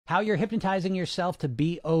How you're hypnotizing yourself to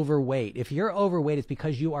be overweight. If you're overweight, it's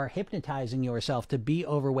because you are hypnotizing yourself to be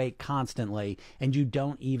overweight constantly and you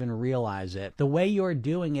don't even realize it. The way you're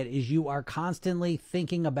doing it is you are constantly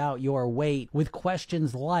thinking about your weight with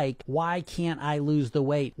questions like, why can't I lose the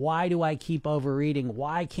weight? Why do I keep overeating?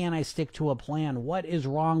 Why can't I stick to a plan? What is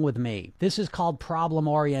wrong with me? This is called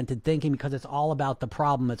problem-oriented thinking because it's all about the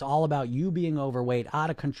problem. It's all about you being overweight, out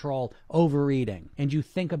of control, overeating. And you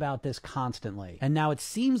think about this constantly. And now it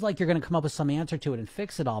seems like you're going to come up with some answer to it and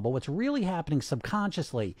fix it all, but what's really happening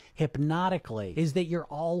subconsciously, hypnotically, is that you're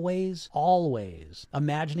always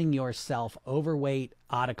imagining yourself overweight,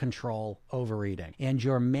 out of control, overeating. And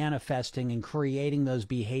you're manifesting and creating those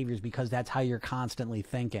behaviors because that's how you're constantly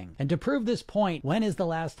thinking. And to prove this point, when is the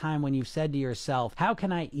last time when you've said to yourself, how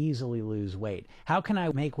can I easily lose weight? How can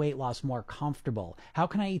I make weight loss more comfortable? How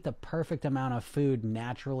can I eat the perfect amount of food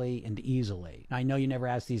naturally and easily? Now, I know you never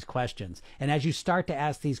ask these questions. And as you start to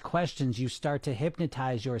ask these questions, you start to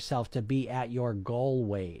hypnotize yourself to be at your goal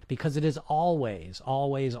weight because it is always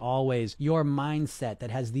your mindset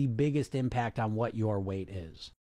that has the biggest impact on what your weight is.